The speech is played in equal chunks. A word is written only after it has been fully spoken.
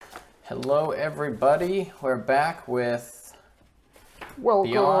Hello, everybody. We're back with Welcome.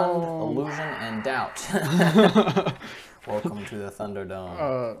 Beyond Illusion and Doubt. Welcome to the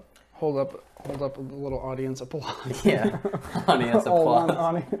Thunderdome. Hold up a little audience applause. Yeah, audience applause.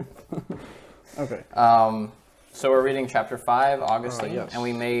 Audience. Okay. So we're reading chapter 5, Augustine, yes. and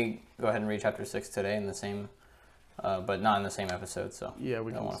we may go ahead and read chapter 6 today in the same, but not in the same episode, so Yeah,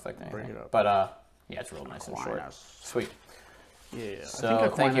 we don't can want to affect anything. break it up. But yeah, it's real nice and short. Sweet. Yeah.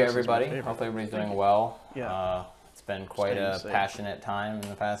 So thank you, everybody. Hopefully everybody's doing well. Yeah. It's been quite Staying a safe. passionate time in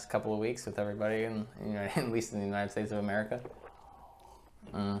the past couple of weeks with everybody, at least in the United States of America.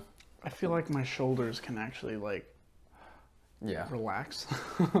 I feel like my shoulders can actually relax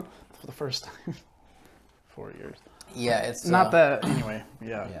for the first time in 4 years. Yeah, it's Not that anyway.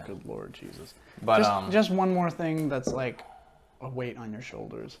 Yeah, Yeah. Good Lord Jesus. But just one more thing that's like a weight on your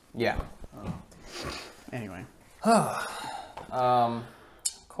shoulders. yeah. Anyway.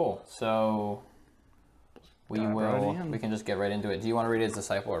 Cool. So we Dive we can just get right into it. Do you want to read his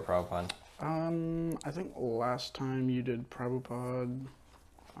disciple or Prabhupada? I think last time you did Prabhupada.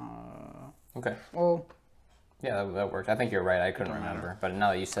 Okay. Well, Yeah, that worked. I think you're right. I couldn't remember, but now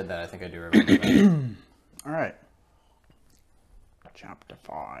that you said that, I think I do remember that. all right. Chapter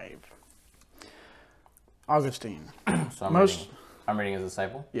 5. Augustine. So Most- I'm reading his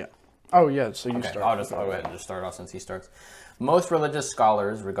disciple. Yeah. Oh, yeah, so you Okay, start. I'll go ahead and just start off since he starts. Most religious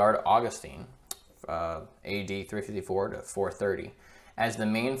scholars regard Augustine, AD 354 to 430, as the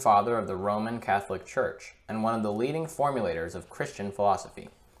main father of the Roman Catholic Church and one of the leading formulators of Christian philosophy.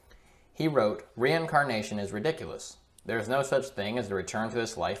 He wrote, "Reincarnation is ridiculous. There is no such thing as a return to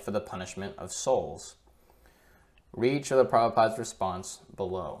this life for the punishment of souls." Read Srila Prabhupada's response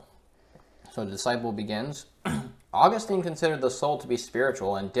below. So the disciple begins, Augustine considered the soul to be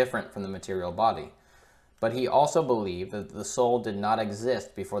spiritual and different from the material body, but he also believed that the soul did not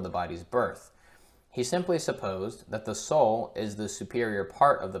exist before the body's birth. He simply supposed that the soul is the superior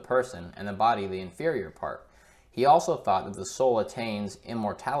part of the person and the body the inferior part. He also thought that the soul attains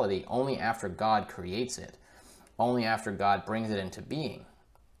immortality only after God creates it, only after God brings it into being.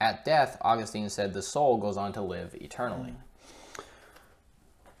 At death, Augustine said the soul goes on to live eternally.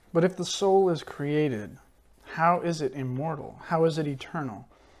 But if the soul is created, how is it immortal? How is it eternal?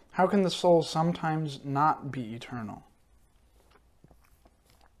 How can the soul sometimes not be eternal?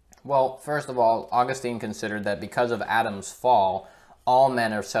 Well, first of all, Augustine considered that because of Adam's fall, all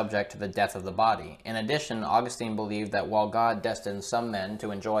men are subject to the death of the body. In addition, Augustine believed that while God destines some men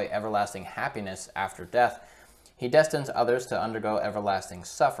to enjoy everlasting happiness after death, he destines others to undergo everlasting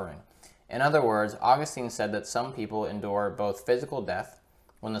suffering. In other words, Augustine said that some people endure both physical death,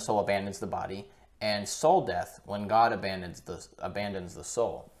 when the soul abandons the body, and soul death, when God abandons the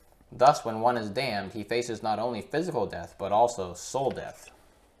soul. Thus, when one is damned, he faces not only physical death, but also soul death.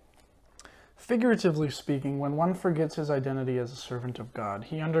 Figuratively speaking, when one forgets his identity as a servant of God,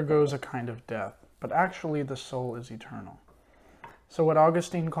 he undergoes a kind of death, but actually the soul is eternal. So what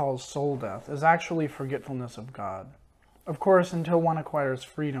Augustine calls soul death is actually forgetfulness of God. Of course, until one acquires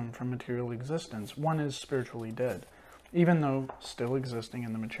freedom from material existence, one is spiritually dead, even though still existing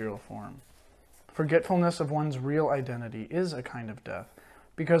in the material form. Forgetfulness of one's real identity is a kind of death,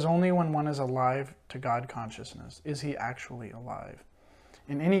 because only when one is alive to God consciousness is he actually alive.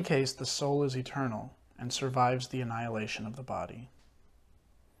 In any case, the soul is eternal and survives the annihilation of the body.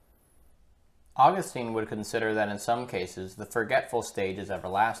 Augustine would consider that in some cases the forgetful stage is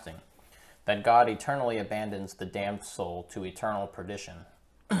everlasting, that God eternally abandons the damned soul to eternal perdition.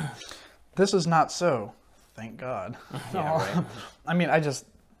 This is not so, thank God. Yeah, right. I mean,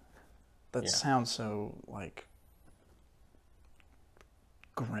 that sounds so,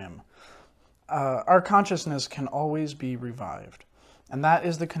 grim. Our consciousness can always be revived, and that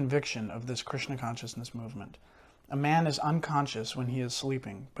is the conviction of this Krishna consciousness movement. A man is unconscious when he is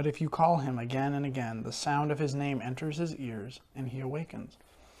sleeping, but if you call him again and again, the sound of his name enters his ears, and he awakens.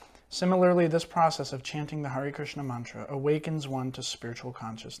 Similarly, this process of chanting the Hare Krishna mantra awakens one to spiritual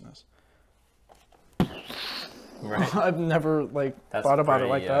consciousness. Right. I've never thought about it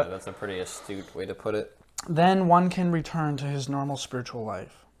like that. That's a pretty astute way to put it. Then one can return to his normal spiritual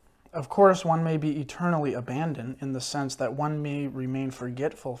life. Of course, one may be eternally abandoned in the sense that one may remain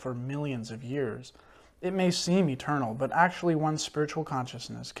forgetful for millions of years. It may seem eternal, but actually one's spiritual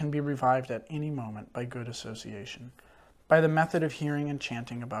consciousness can be revived at any moment by good association, by the method of hearing and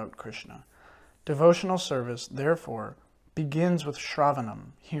chanting about Krishna. Devotional service, therefore, begins with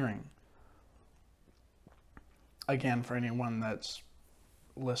Shravanam, hearing. Again, for anyone that's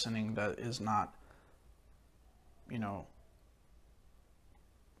listening that is not,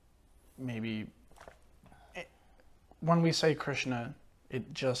 maybe when we say Krishna,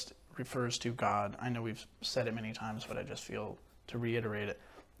 it just refers to God. I know we've said it many times, but I just feel to reiterate it.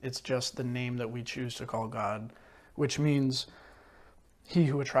 It's just the name that we choose to call God, which means he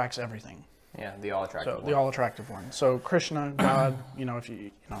who attracts everything. Yeah, the all-attractive one. The all-attractive one. So Krishna, God,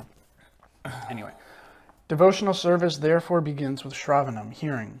 Anyway. Devotional service therefore begins with Shravanam,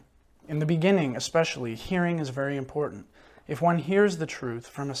 hearing. In the beginning, especially, hearing is very important. If one hears the truth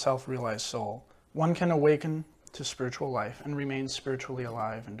from a self-realized soul, one can awaken to spiritual life and remain spiritually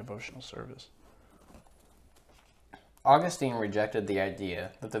alive in devotional service. Augustine rejected the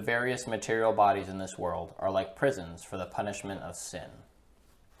idea that the various material bodies in this world are like prisons for the punishment of sin.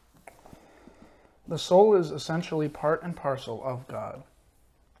 The soul is essentially part and parcel of God.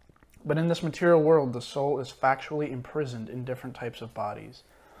 But in this material world, the soul is factually imprisoned in different types of bodies.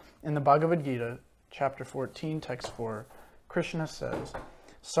 In the Bhagavad Gita, chapter 14, text 4, Krishna says,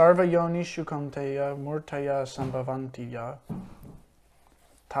 Sarva yoni shukamteya murtaya sambhavantiya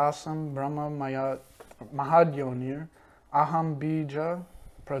tasam brahma maya mahadyonir aham bija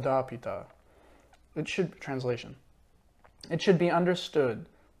pradapita. Translation. It should be understood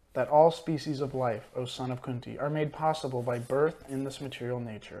that all species of life, O son of Kunti, are made possible by birth in this material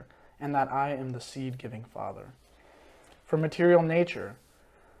nature, and that I am the seed-giving father. For material nature,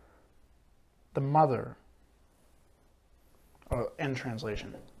 the mother, end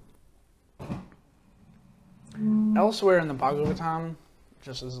translation. Elsewhere in the Bhagavatam,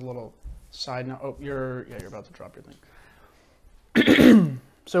 just as a little side note, you're about to drop your thing.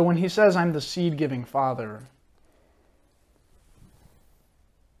 So when he says, I'm the seed-giving father,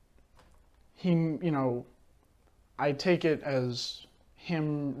 I take it as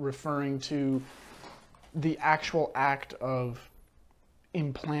him referring to the actual act of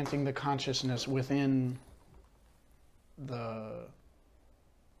implanting the consciousness within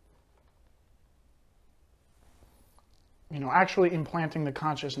actually implanting the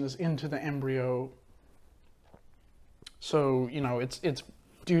consciousness into the embryo. So, it's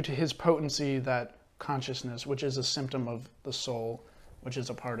due to his potency that consciousness, which is a symptom of the soul, which is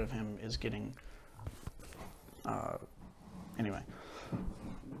a part of him, is getting... Anyway.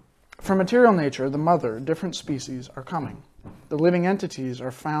 From material nature, the mother, different species are coming. The living entities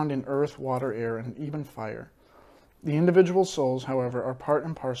are found in earth, water, air, and even fire. The individual souls, however, are part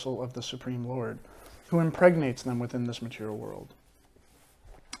and parcel of the Supreme Lord, who impregnates them within this material world.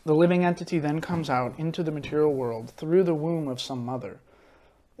 The living entity then comes out into the material world through the womb of some mother.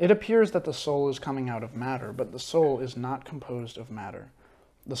 It appears that the soul is coming out of matter, but the soul is not composed of matter.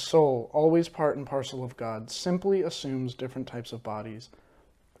 The soul, always part and parcel of God, simply assumes different types of bodies,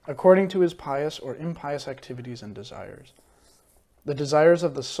 according to his pious or impious activities and desires. The desires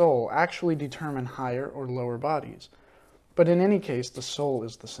of the soul actually determine higher or lower bodies, but in any case, the soul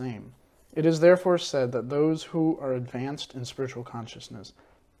is the same. It is therefore said that those who are advanced in spiritual consciousness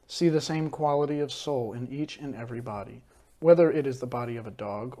see the same quality of soul in each and every body, whether it is the body of a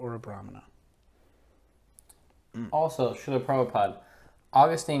dog or a brahmana. Also, Srila Prabhupada,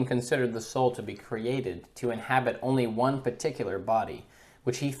 Augustine considered the soul to be created to inhabit only one particular body,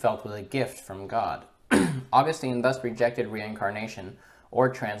 which he felt was a gift from God. Augustine thus rejected reincarnation or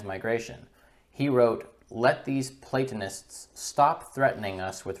transmigration. He wrote, "Let these Platonists stop threatening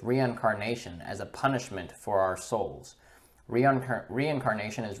us with reincarnation as a punishment for our souls.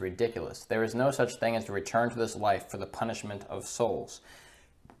 Reincarnation is ridiculous. There is no such thing as to return to this life for the punishment of souls.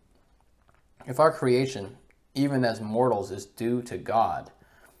 If our creation, even as mortals, is due to God,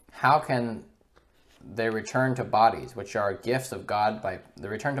 how can they return to bodies which are gifts of God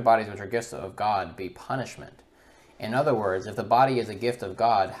be punishment? In other words, if the body is a gift of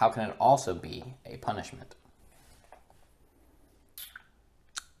God, how can it also be a punishment?"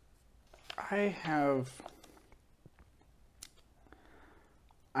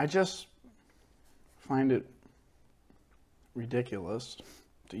 I just find it ridiculous,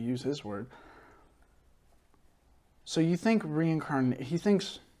 to use his word. So he thinks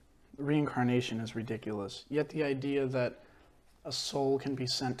reincarnation is ridiculous, yet the idea that a soul can be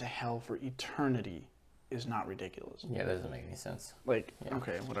sent to hell for eternity is not ridiculous. Yeah, that doesn't make any sense.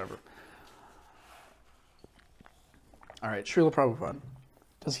 Okay, whatever. All right, Srila Prabhupada.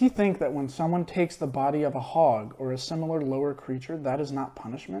 Does he think that when someone takes the body of a hog or a similar lower creature, that is not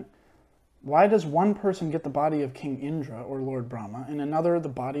punishment? Why does one person get the body of King Indra or Lord Brahma and another the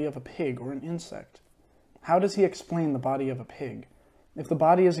body of a pig or an insect? How does he explain the body of a pig? If the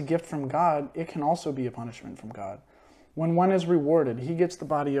body is a gift from God, it can also be a punishment from God. When one is rewarded, he gets the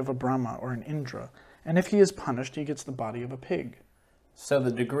body of a Brahma or an Indra, and if he is punished, he gets the body of a pig. So the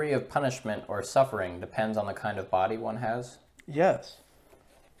degree of punishment or suffering depends on the kind of body one has? Yes.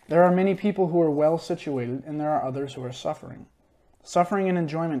 There are many people who are well situated, and there are others who are suffering. Suffering and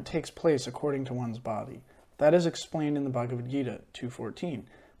enjoyment takes place according to one's body. That is explained in the Bhagavad Gita 2.14.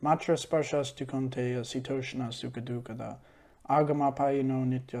 Matra sparshas tu konteya sitoshna sukadukada agamapayino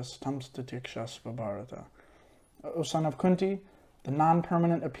nityas tamstatikshas vabharata. O son of Kunti, the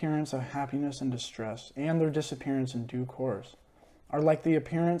non-permanent appearance of happiness and distress, and their disappearance in due course, are like the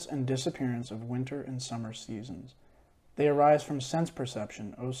appearance and disappearance of winter and summer seasons. They arise from sense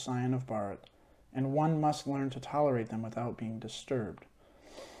perception, O scion of Bharat, and one must learn to tolerate them without being disturbed.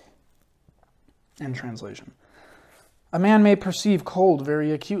 End translation. A man may perceive cold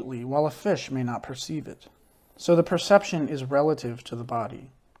very acutely, while a fish may not perceive it. So the perception is relative to the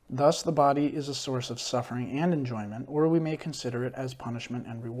body. Thus the body is a source of suffering and enjoyment, or we may consider it as punishment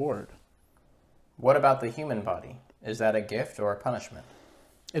and reward. What about the human body? Is that a gift or a punishment?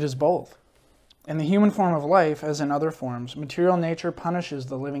 It is both. In the human form of life, as in other forms, material nature punishes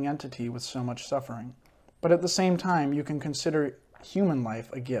the living entity with so much suffering. But at the same time, you can consider human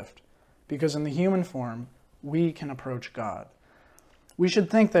life a gift, because in the human form, we can approach God. We should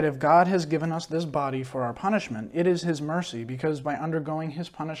think that if God has given us this body for our punishment, it is His mercy, because by undergoing His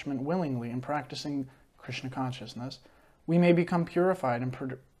punishment willingly and practicing Krishna consciousness, we may become purified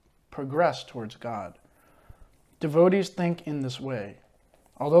and progress towards God. Devotees think in this way.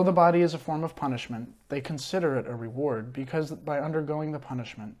 Although the body is a form of punishment, they consider it a reward, because by undergoing the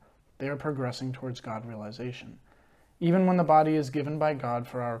punishment, they are progressing towards God realization. Even when the body is given by God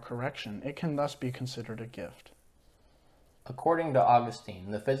for our correction, it can thus be considered a gift. According to Augustine,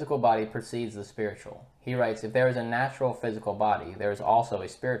 the physical body precedes the spiritual. He writes, if there is a natural physical body, there is also a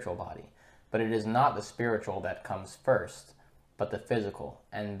spiritual body. But it is not the spiritual that comes first, but the physical,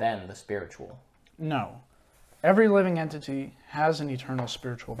 and then the spiritual. No. Every living entity has an eternal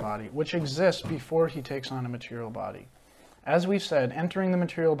spiritual body, which exists before he takes on a material body. As we said, entering the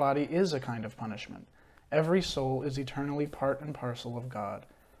material body is a kind of punishment. Every soul is eternally part and parcel of God.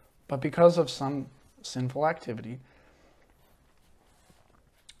 But because of some sinful activity,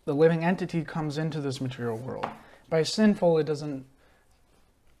 the living entity comes into this material world. By sinful, it doesn't,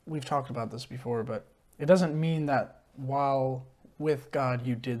 we've talked about this before, but it doesn't mean that while with God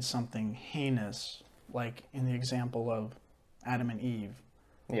you did something heinous, like in the example of Adam and Eve.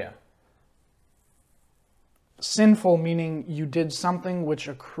 Yeah. Sinful meaning you did something which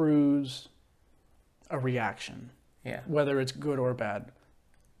accrues a reaction. Yeah. Whether it's good or bad.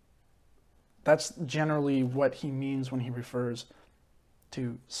 That's generally what he means when he refers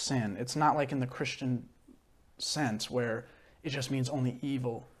to sin. It's not like in the Christian sense where it just means only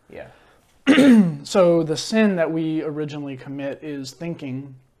evil. Yeah. So the sin that we originally commit is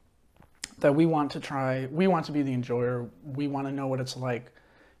thinking that we want to be the enjoyer, we want to know what it's like.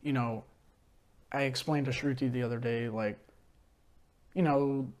 You know, I explained to Shruti the other day, like, you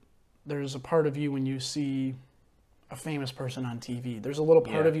know, there's a part of you when you see a famous person on TV. There's a little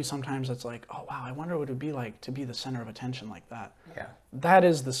part of you sometimes that's like, oh wow, I wonder what it would be like to be the center of attention like that. Yeah. That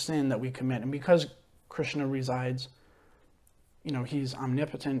is the sin that we commit. And because Krishna resides, you know, he's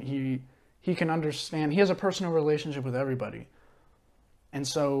omnipotent, he can understand, he has a personal relationship with everybody. And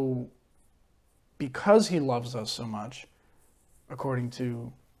so because he loves us so much, according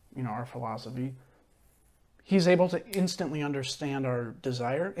to, you know, our philosophy, he's able to instantly understand our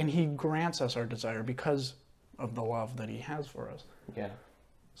desire, and he grants us our desire because of the love that he has for us. Yeah.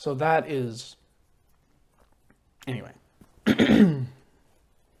 So that is, anyway.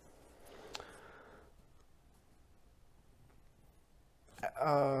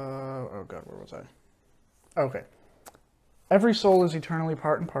 Oh God, where was I? Okay. Every soul is eternally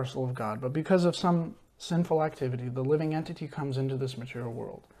part and parcel of God, but because of some sinful activity, the living entity comes into this material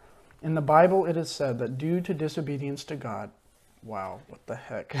world. In the Bible, it is said that due to disobedience to God, wow, what the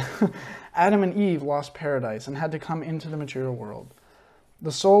heck, Adam and Eve lost paradise and had to come into the material world.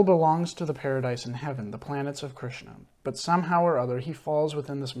 The soul belongs to the paradise in heaven, the planets of Krishna, but somehow or other he falls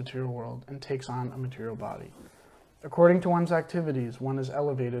within this material world and takes on a material body. According to one's activities, one is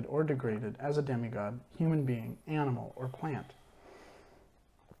elevated or degraded as a demigod, human being, animal, or plant.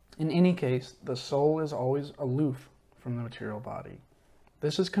 In any case, the soul is always aloof from the material body.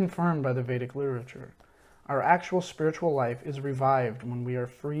 This is confirmed by the Vedic literature. Our actual spiritual life is revived when we are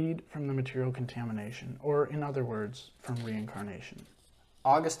freed from the material contamination, or in other words, from reincarnation.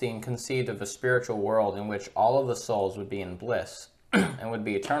 Augustine conceived of a spiritual world in which all of the souls would be in bliss and would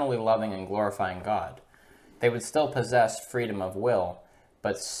be eternally loving and glorifying God. They would still possess freedom of will,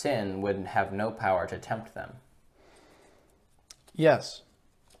 but sin would have no power to tempt them. Yes,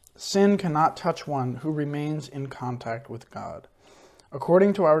 sin cannot touch one who remains in contact with God.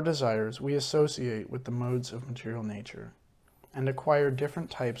 According to our desires, we associate with the modes of material nature and acquire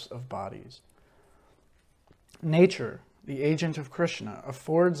different types of bodies. Nature, the agent of Krishna,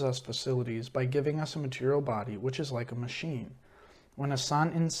 affords us facilities by giving us a material body which is like a machine. When a son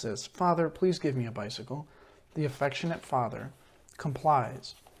insists, "Father, please give me a bicycle," the affectionate father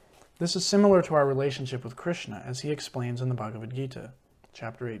complies. This is similar to our relationship with Krishna, as he explains in the Bhagavad Gita,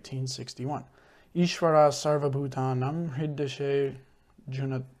 chapter 18:61. Ishvara sarvabhutanam hrideshe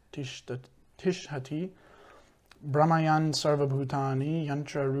junatishthati brahmayan sarvabhutani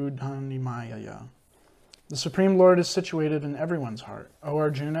yantrarudhani mayaya. The Supreme Lord is situated in everyone's heart, O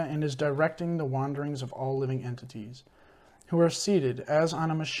Arjuna, and is directing the wanderings of all living entities, who are seated as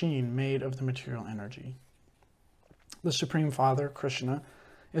on a machine made of the material energy. The Supreme Father, Krishna,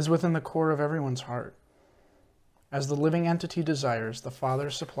 is within the core of everyone's heart. As the living entity desires, the Father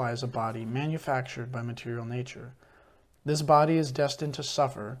supplies a body manufactured by material nature. This body is destined to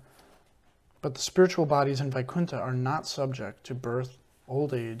suffer, but the spiritual bodies in Vaikuntha are not subject to birth,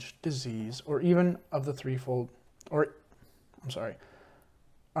 old age, disease, or even of the threefold, are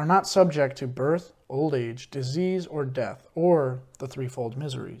not subject to birth, old age, disease, or death, or the threefold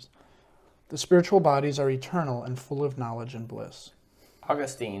miseries. The spiritual bodies are eternal and full of knowledge and bliss.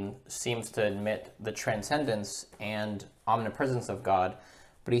 Augustine seems to admit the transcendence and omnipresence of God,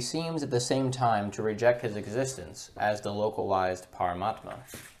 but he seems at the same time to reject his existence as the localized Paramatma,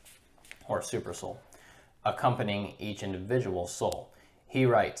 or supersoul, accompanying each individual soul. He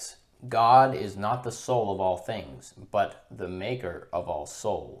writes, "God is not the soul of all things, but the maker of all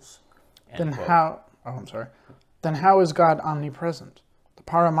souls." Then how is God omnipresent? The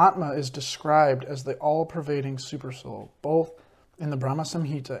Paramatma is described as the all-pervading supersoul, both in the Brahma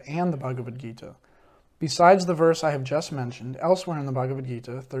Samhita and the Bhagavad Gita. Besides the verse I have just mentioned, elsewhere in the Bhagavad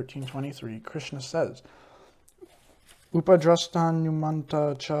Gita, 13:23, Krishna says,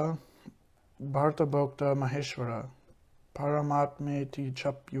 Upadrastanyumanta cha bharta bhokta maheshvara paramatmeti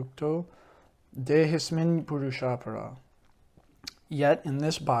chapyukto dehismin purushapara. Yet in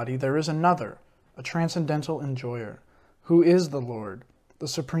this body there is another, a transcendental enjoyer, who is the Lord, the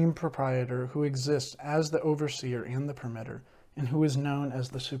supreme proprietor, who exists as the overseer and the permitter, and who is known as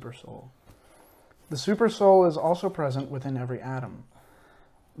the Supersoul. The Supersoul is also present within every atom.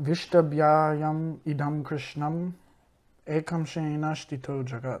 Vishtabhyayam idam krishnam ekam shena shtito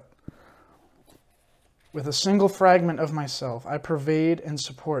jagat. With a single fragment of myself, I pervade and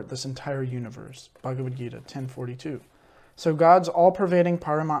support this entire universe. Bhagavad Gita 10:42. So God's all-pervading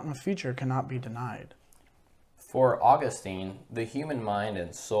Paramatma feature cannot be denied. For Augustine, the human mind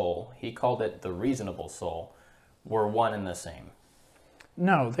and soul, he called it the reasonable soul, were one and the same.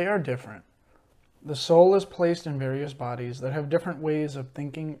 No, they are different. The soul is placed in various bodies that have different ways of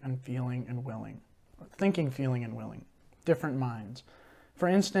thinking and feeling and willing. Different minds. For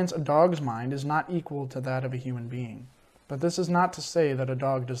instance, a dog's mind is not equal to that of a human being. But this is not to say that a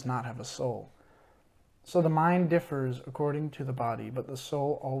dog does not have a soul. So the mind differs according to the body, but the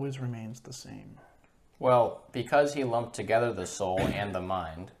soul always remains the same. Well, because he lumped together the soul and the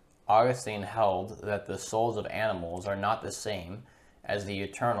mind, Augustine held that the souls of animals are not the same as the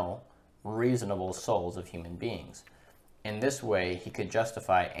eternal, reasonable souls of human beings. In this way, he could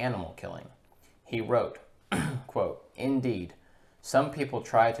justify animal killing. He wrote, quote, "Indeed, some people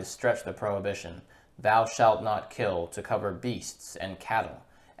try to stretch the prohibition, 'Thou shalt not kill,' to cover beasts and cattle,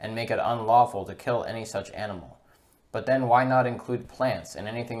 and make it unlawful to kill any such animal. But then why not include plants and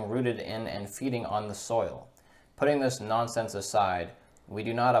anything rooted in and feeding on the soil? Putting this nonsense aside, we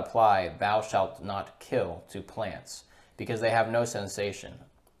do not apply 'Thou shalt not kill' to plants, because they have no sensation,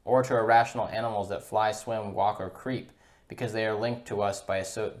 or to irrational animals that fly, swim, walk, or creep, because they are linked to us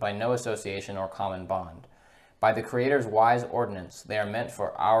by no association or common bond. By the Creator's wise ordinance, they are meant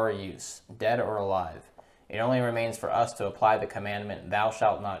for our use, dead or alive. It only remains for us to apply the commandment, 'Thou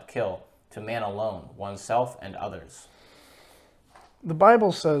shalt not kill,' to man alone, oneself and others." The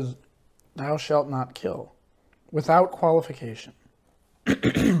Bible says, "Thou shalt not kill," without qualification.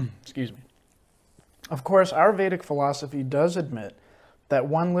 Excuse me. Of course, our Vedic philosophy does admit that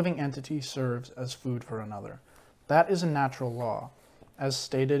one living entity serves as food for another. That is a natural law. As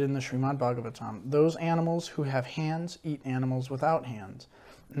stated in the Srimad Bhagavatam, those animals who have hands eat animals without hands,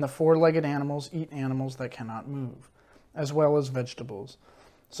 and the four-legged animals eat animals that cannot move, as well as vegetables.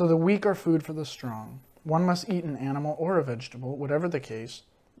 So the weak are food for the strong. One must eat an animal or a vegetable, whatever the case.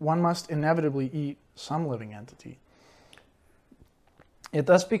 One must inevitably eat some living entity. It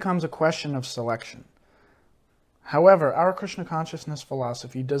thus becomes a question of selection. However, our Krishna consciousness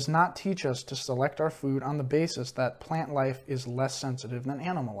philosophy does not teach us to select our food on the basis that plant life is less sensitive than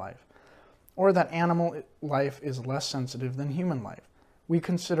animal life, or that animal life is less sensitive than human life. We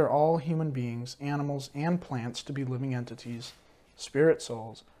consider all human beings, animals, and plants to be living entities, spirit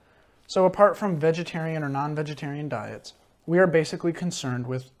souls. So apart from vegetarian or non-vegetarian diets, we are basically concerned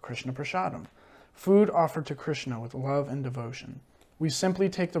with Krishna Prasadam, food offered to Krishna with love and devotion. We simply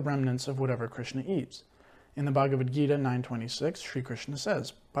take the remnants of whatever Krishna eats. In the Bhagavad Gita 9.26, Sri Krishna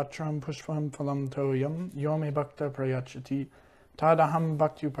says, Patram pushpam phalam toyam yome bhakta prayachati tadaham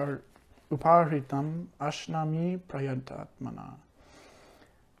bhakti upahritam ashnami prayatatmana.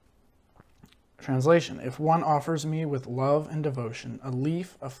 Translation: if one offers me with love and devotion a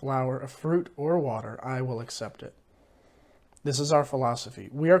leaf, a flower, a fruit, or water, I will accept it. This is our philosophy.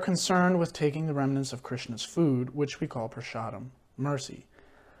 We are concerned with taking the remnants of Krishna's food, which we call prasadam, mercy.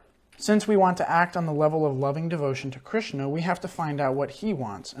 Since we want to act on the level of loving devotion to Krishna, we have to find out what he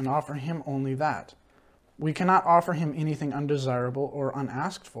wants and offer him only that. We cannot offer him anything undesirable or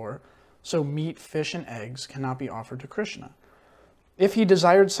unasked for, so meat, fish, and eggs cannot be offered to Krishna. If he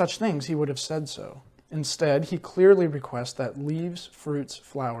desired such things, he would have said so. Instead, he clearly requests that leaves, fruits,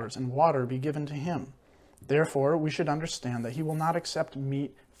 flowers, and water be given to him. Therefore, we should understand that he will not accept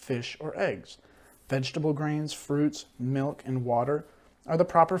meat, fish, or eggs. Vegetable grains, fruits, milk, and water are the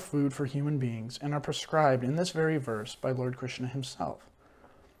proper food for human beings and are prescribed in this very verse by Lord Krishna himself.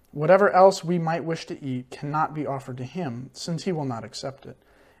 Whatever else we might wish to eat cannot be offered to him, since he will not accept it,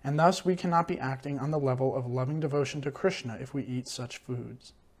 and thus we cannot be acting on the level of loving devotion to Krishna if we eat such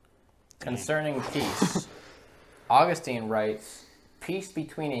foods. Concerning peace, Augustine writes, peace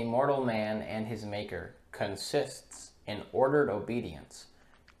between a mortal man and his maker consists in ordered obedience,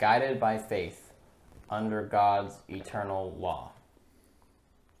 guided by faith, under God's eternal law.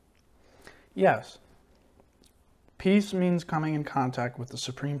 Yes. Peace means coming in contact with the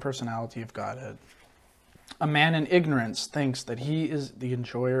Supreme Personality of Godhead. A man in ignorance thinks that he is the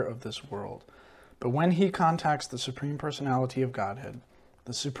enjoyer of this world, but when he contacts the Supreme Personality of Godhead,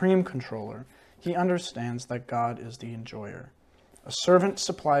 the Supreme Controller, he understands that God is the enjoyer. A servant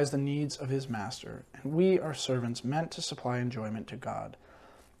supplies the needs of his master, and we are servants meant to supply enjoyment to God.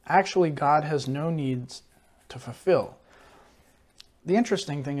 Actually, God has no needs to fulfill. The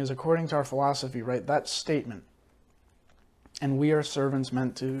interesting thing is, according to our philosophy, right, that statement, and we are servants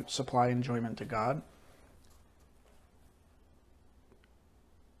meant to supply enjoyment to God,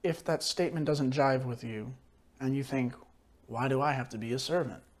 if that statement doesn't jive with you, and you think, why do I have to be a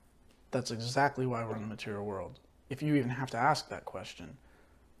servant? That's exactly why we're in the material world. If you even have to ask that question,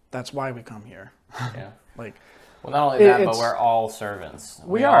 that's why we come here. Yeah. Well, not only that, but we're all servants.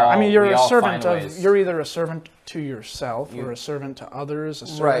 We are. I mean, you're a servant of. You're either a servant to yourself, or a servant to others, a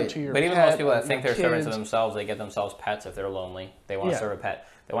servant to your But even pet, most people that think they're servants of kids. themselves, they get themselves pets if they're lonely. They want to serve a pet.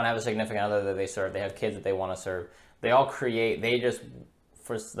 They want to have a significant other that they serve. They have kids that they want to serve. They all create. They just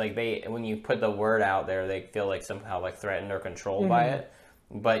when you put the word out there, they feel like somehow threatened or controlled by it.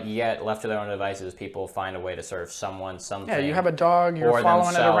 But yet, left to their own devices, people find a way to serve someone, something. Yeah, you have a dog, you're following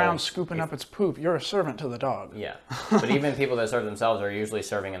themselves. it around, scooping up its poop. You're a servant to the dog. Yeah. But even people that serve themselves are usually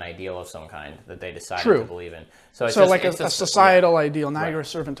serving an ideal of some kind that they decided to believe in. So it's a societal ideal. Now you're a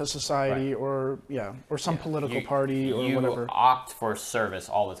servant to society, or some political party or whatever. You opt for service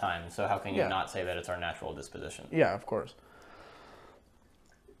all the time. So how can you not say that it's our natural disposition? Yeah, of course.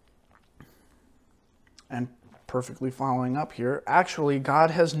 And perfectly following up here, actually,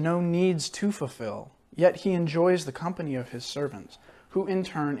 God has no needs to fulfill, yet he enjoys the company of his servants, who in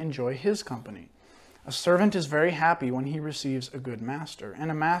turn enjoy his company. A servant is very happy when he receives a good master,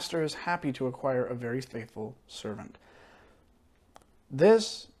 and a master is happy to acquire a very faithful servant.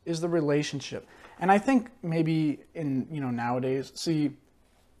 This is the relationship. And I think maybe in, nowadays, see,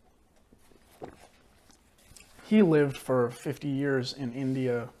 he lived for 50 years in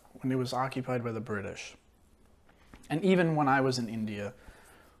India when it was occupied by the British. And even when I was in India,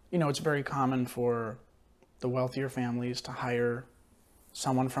 it's very common for the wealthier families to hire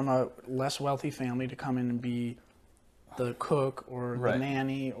someone from a less wealthy family to come in and be the cook or the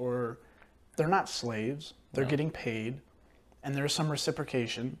nanny, or they're not slaves. They're getting paid, and there's some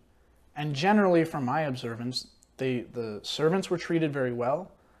reciprocation. And generally, from my observance, the servants were treated very well.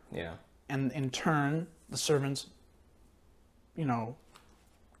 Yeah. And in turn, the servants,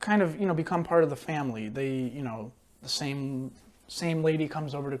 kind of, become part of the family. They, the same lady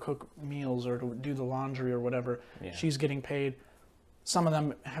comes over to cook meals or to do the laundry or whatever. Yeah. She's getting paid. Some of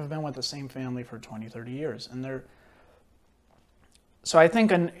them have been with the same family for 20, 30 years. And so I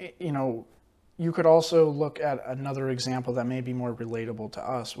think, you could also look at another example that may be more relatable to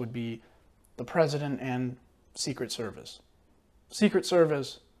us would be the president and Secret Service. Secret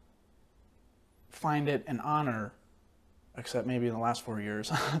Service find it an honor, except maybe in the last 4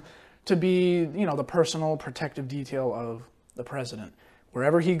 years, to be, the personal protective detail of the president.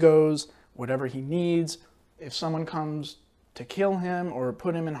 Wherever he goes, whatever he needs, if someone comes to kill him or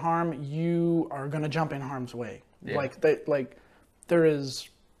put him in harm, you are going to jump in harm's way. Yeah. There is,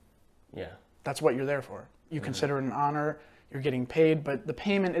 Yeah. that's what you're there for. You consider it an honor, you're getting paid, but the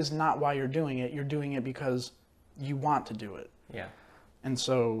payment is not why you're doing it. You're doing it because you want to do it. Yeah. And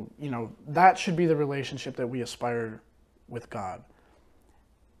so, that should be the relationship that we aspire with God.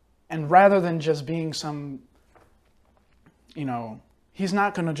 And rather than just being some, he's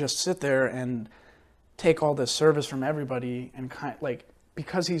not going to just sit there and take all this service from everybody and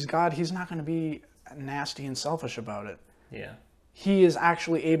because he's God, he's not going to be nasty and selfish about it. Yeah. He is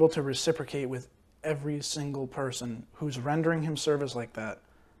actually able to reciprocate with every single person who's rendering him service like that.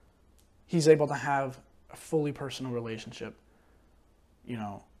 He's able to have a fully personal relationship,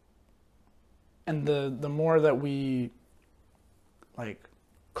 and the more that we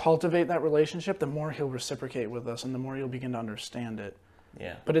cultivate that relationship, the more he'll reciprocate with us and the more you'll begin to understand it.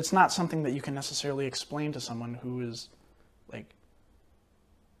 Yeah. But it's not something that you can necessarily explain to someone who is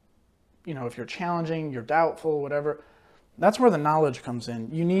if you're challenging, you're doubtful, whatever. That's where the knowledge comes in.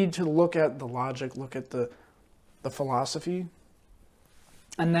 You need to look at the logic, look at the philosophy,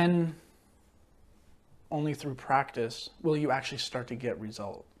 and then only through practice will you actually start to get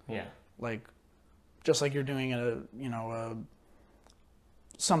result. Yeah. Just like you're doing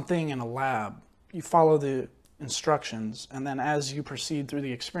something in a lab, you follow the instructions, and then as you proceed through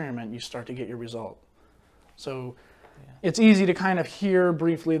the experiment, you start to get your result. So it's easy to kind of hear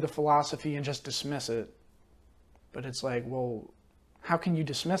briefly the philosophy and just dismiss it. But it's well, how can you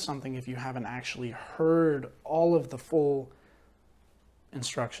dismiss something if you haven't actually heard all of the full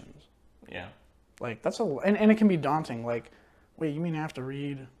instructions? Yeah. That's and it can be daunting. Wait, you mean I have to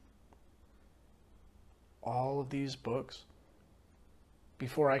read all of these books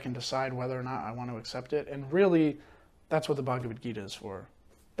before I can decide whether or not I want to accept it? And really, that's what the Bhagavad Gita is for.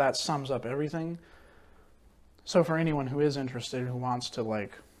 That sums up everything. So for anyone who is interested, who wants to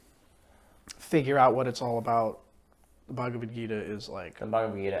figure out what it's all about, the Bhagavad Gita is the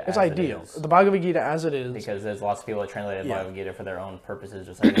Bhagavad Gita it's as ideal. It is. The Bhagavad Gita as it is. Because there's lots of people that translated Bhagavad Gita for their own purposes,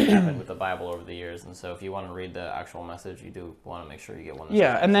 just like it happened with the Bible over the years. And so if you want to read the actual message, you do want to make sure you get one.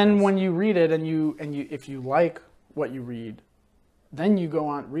 And then when you read it and you if you like what you read, then you go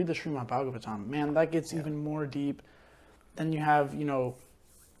on, read the Srimad Bhagavatam. Man, that gets even more deep. Then you have,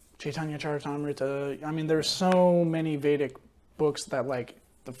 Chaitanya Charitamrita. I mean, there's so many Vedic books that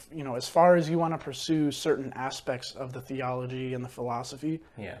as far as you want to pursue certain aspects of the theology and the philosophy,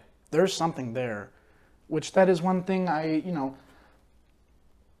 there's something there, which that is one thing I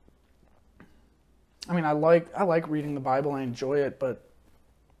like reading the Bible. I enjoy it, but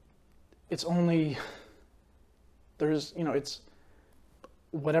it's only, it's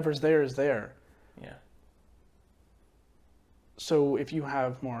whatever's there is there. Yeah. So if you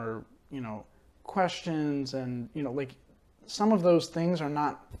have more, questions and, some of those things are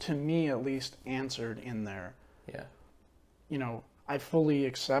not, to me at least, answered in there. Yeah. I fully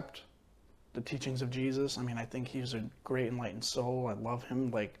accept the teachings of Jesus. I mean, I think he's a great enlightened soul. I love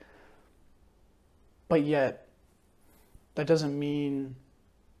him. But yet, that doesn't mean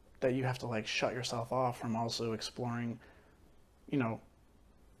that you have to shut yourself off from also exploring,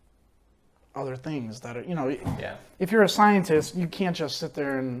 other things that are, if you're a scientist, you can't just sit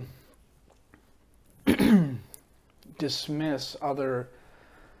there and dismiss other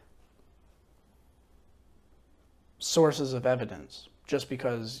sources of evidence just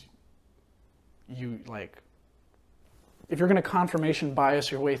because you if you're going to confirmation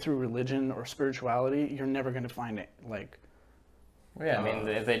bias your way through religion or spirituality, you're never going to find it I mean,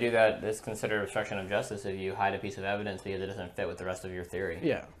 if they do that, it's considered obstruction of justice if you hide a piece of evidence because it doesn't fit with the rest of your theory.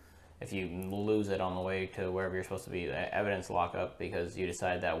 Yeah. If you lose it on the way to wherever you're supposed to be, evidence lockup, because you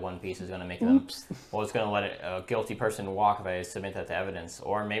decide that one piece is going to make them, it's going to let a guilty person walk if I submit that to evidence.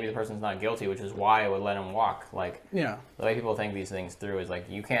 Or maybe the person's not guilty, which is why I would let him walk. The way people think these things through is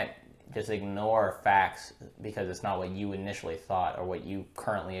you can't just ignore facts because it's not what you initially thought or what you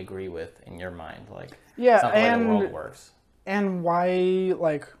currently agree with in your mind. It's not the way the world works. And why,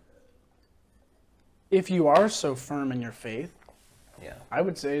 if you are so firm in your faith, I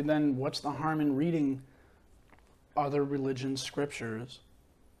would say then what's the harm in reading other religion scriptures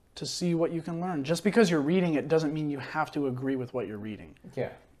to see what you can learn? Just because you're reading it doesn't mean you have to agree with what you're reading. Yeah.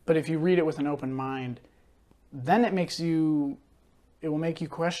 But if you read it with an open mind, then it will make you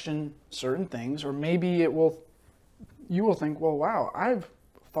question certain things, or maybe you will think, well, wow, I've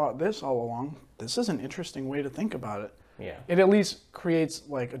thought this all along. This is an interesting way to think about it. Yeah. It at least creates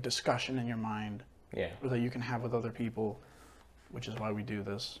a discussion in your mind. Yeah. Or that you can have with other people, which is why we do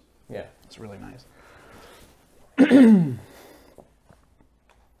this. Yeah. It's really nice.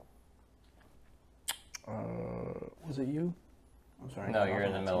 Was it you? I'm sorry. No, you're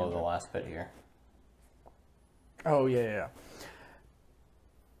in the middle of the last bit here. Oh, yeah.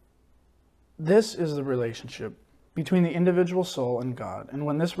 This is the relationship between the individual soul and God, and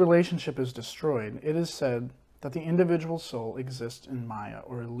when this relationship is destroyed, it is said that the individual soul exists in Maya,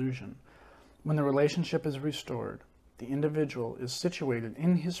 or illusion. When the relationship is restored, the individual is situated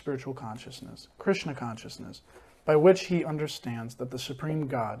in his spiritual consciousness, Krishna consciousness, by which he understands that the Supreme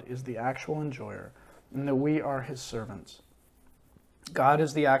God is the actual enjoyer and that we are his servants. God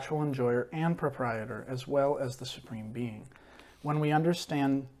is the actual enjoyer and proprietor, as well as the Supreme Being. When we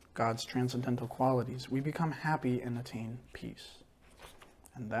understand God's transcendental qualities, we become happy and attain peace.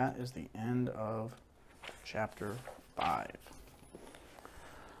 And that is the end of chapter 5.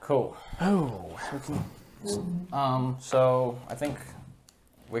 Cool. Oh. So I think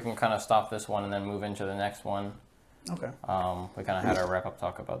we can kind of stop this one and then move into the next one. Okay. We kind of had our wrap-up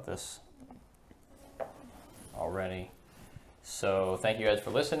talk about this already. So thank you guys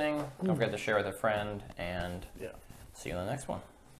for listening. Don't forget to share with a friend, and see you in the next one.